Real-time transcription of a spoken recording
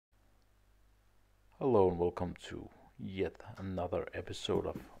Hello and welcome to yet another episode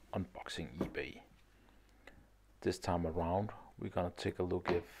of Unboxing eBay. This time around we're gonna take a look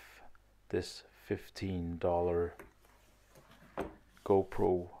if this $15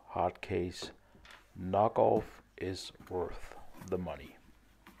 GoPro hard case knockoff is worth the money.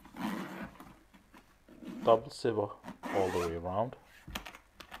 Double zipper all the way around.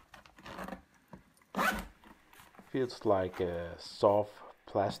 Feels like a soft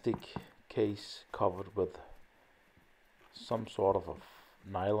plastic case covered with some sort of a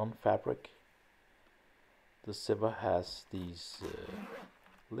nylon fabric. The zipper has these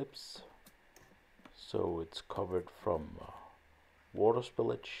lips, so it's covered from water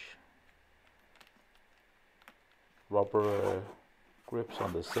spillage. Rubber grips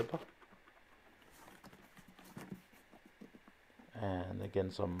on the zipper, and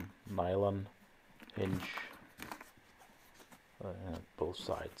again some nylon hinge both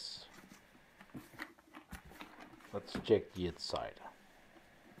sides. Let's check the inside.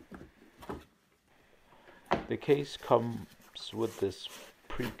 The case comes with this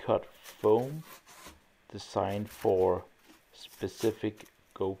pre-cut foam designed for specific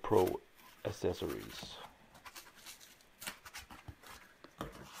GoPro accessories.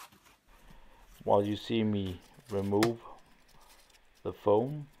 While you see me remove the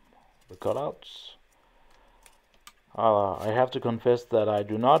foam, the cutouts, I have to confess that I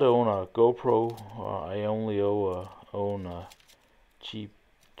do not own a GoPro. I only own a cheap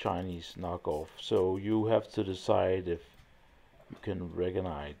Chinese knockoff. So you have to decide if you can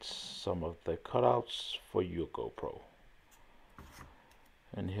recognize some of the cutouts for your GoPro.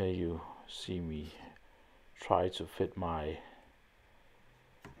 And here you see me try to fit my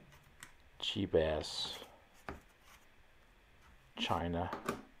cheap ass China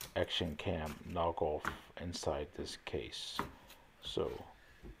action cam knockoff inside this case, so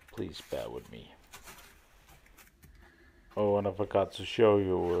please bear with me. Oh, and I forgot to show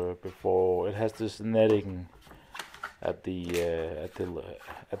you before, it has this netting at the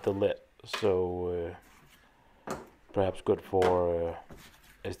lid, so perhaps good for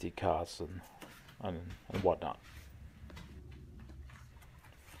SD cards and whatnot.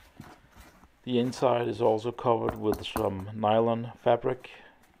 The inside is also covered with some nylon fabric,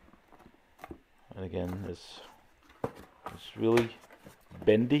 and again it's really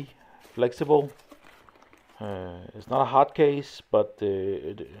bendy, flexible. It's not a hard case, but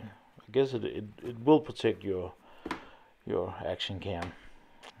I guess it will protect your action cam.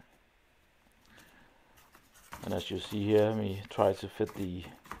 And as you see here, me try to fit the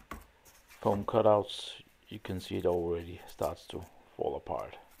foam cutouts. You can see it already starts to fall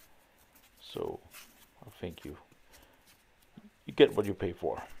apart. So I think you get what you pay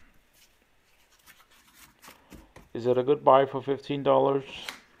for. Is it a good buy for $15?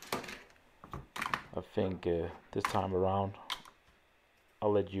 I think this time around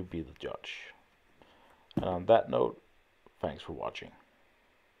I'll let you be the judge. And on that note, thanks for watching.